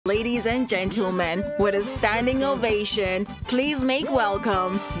Ladies and gentlemen, with a standing ovation, please make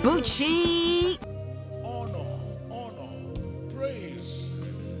welcome Buchi. Honor, praise,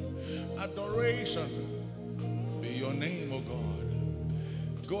 adoration be your name, oh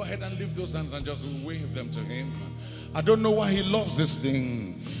God. Go ahead and lift those hands and just wave them to him. I don't know why he loves this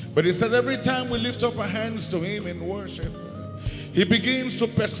thing, but he says every time we lift up our hands to him in worship, he begins to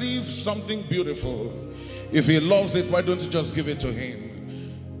perceive something beautiful. If he loves it, why don't you just give it to him?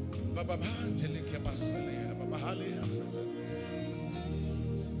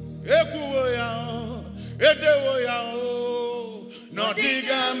 No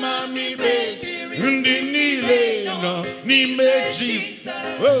diga mami be ndinile no ni meji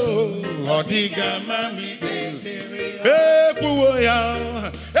oh diga mami be kuoya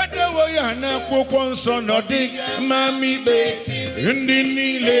edewoya na kwonso no diga mami be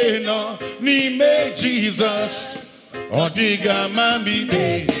ndinile no ni me Jesus diga mami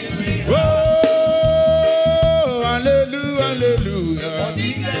be oh hallelujah hallelujah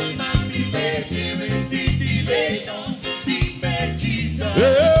diga mami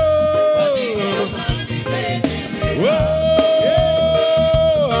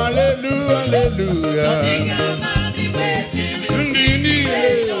be ndinile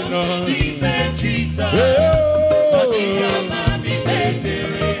no hallelujah,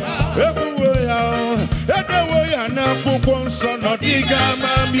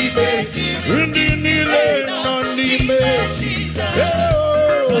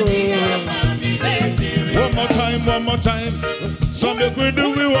 one more time. So make we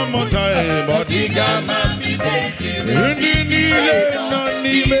do it one more time. But he got my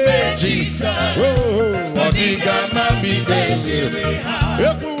Jesus. Oh, but he got my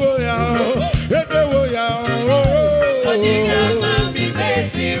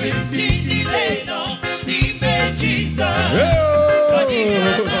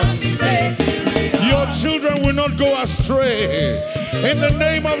your children will not go astray. In the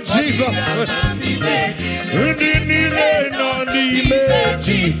name of Jesus.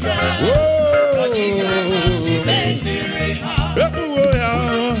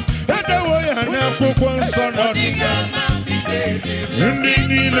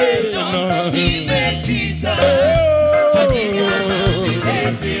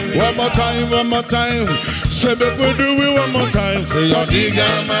 One more time. Say we do it one more time. Say your diga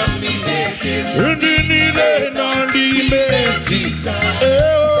mami.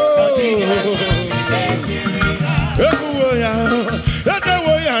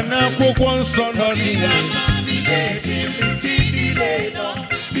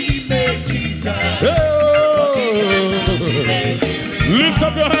 Lift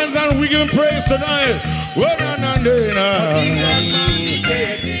up your hands and we give him praise tonight.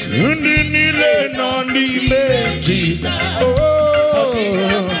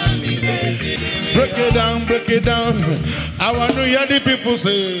 Break it down. I want to hear the people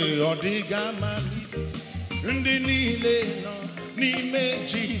say, Odiga mami,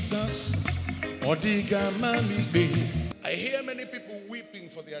 Jesus, Odiga mami. I hear many people weeping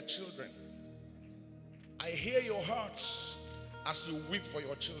for their children. I hear your hearts as you weep for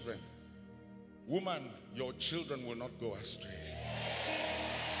your children. Woman, your children will not go astray.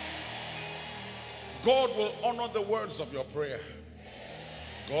 God will honor the words of your prayer.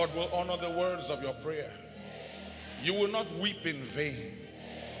 God will honor the words of your prayer. You will not weep in vain.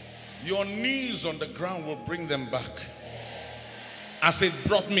 Your knees on the ground will bring them back. As it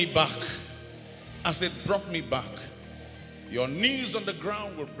brought me back. As it brought me back. Your knees on the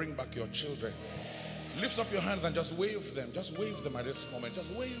ground will bring back your children. Lift up your hands and just wave them. Just wave them at this moment.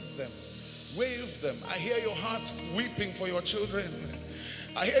 Just wave them. Wave them. I hear your heart weeping for your children.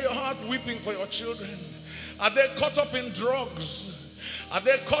 I hear your heart weeping for your children. Are they caught up in drugs? Are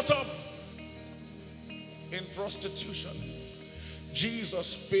they caught up in prostitution?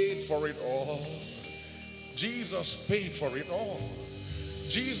 Jesus paid for it all. Jesus paid for it all.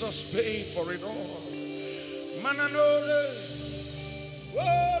 Jesus paid for it all. Mananole.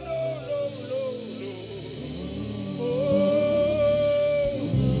 Oh, no. Oh,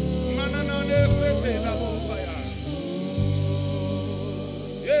 mananole fete la mosaya.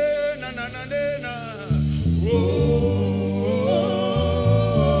 Yeah, na.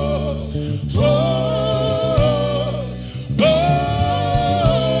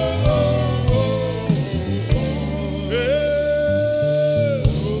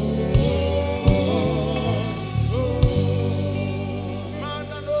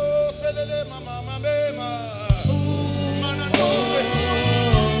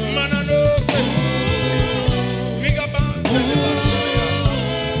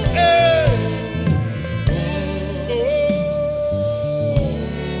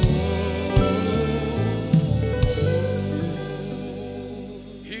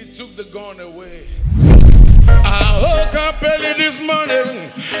 gone away. I woke up early this morning,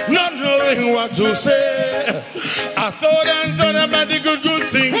 not knowing what to say. I thought and thought about the good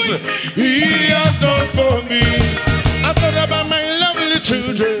things He has done for me. I thought about my lovely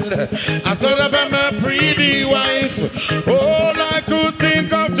children. I thought about my pretty wife. All I could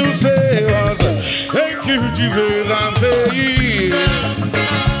think of to say was, thank you, Jesus, I'm saying.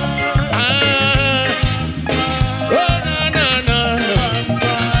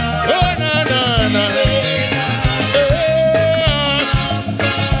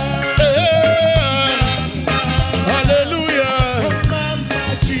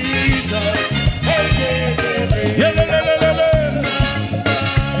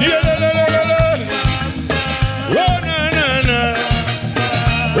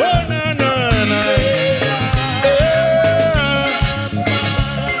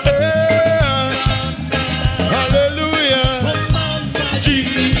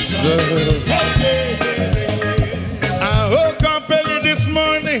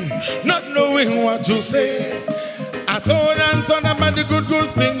 What to say. I thought and thought about the good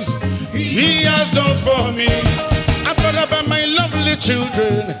things He has done for me. I thought about my lovely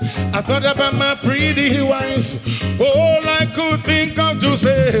children. I thought about my pretty wife. All I could think of to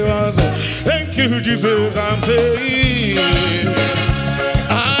say was, thank you, Jesus, I'm saying.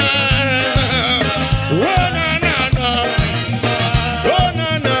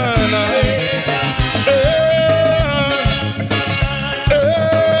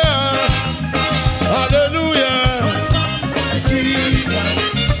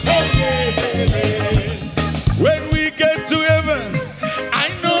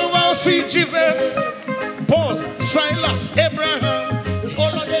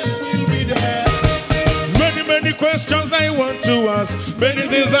 Many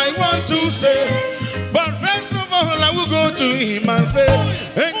things I want to say, but first of all I will go to Him and say,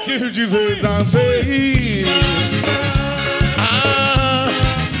 thank you, Jesus, I'm saying.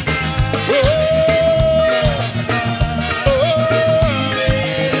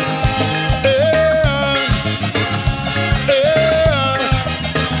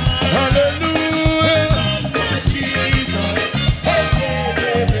 Hallelujah.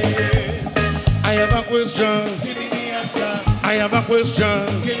 I have a question. I have a question.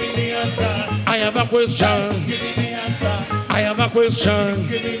 Give me the answer. I have a question. Give me the answer. I have a question.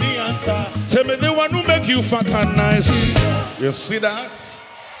 Give me the answer. Tell me the one who make you fat and nice. You see that?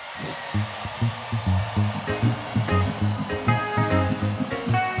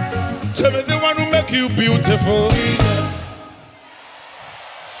 Tell me the one who make you beautiful.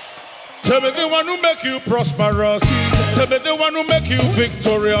 Tell me the one who make you prosperous. Tell me the one who make you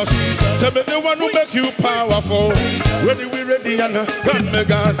victorious. Tell me the one who make you powerful. Ready, we ready, and God, me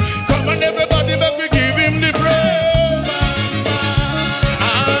God. Come on, everybody, make we give Him the praise.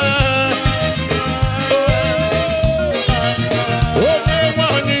 Oh, oh,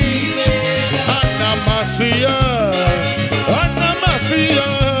 money, and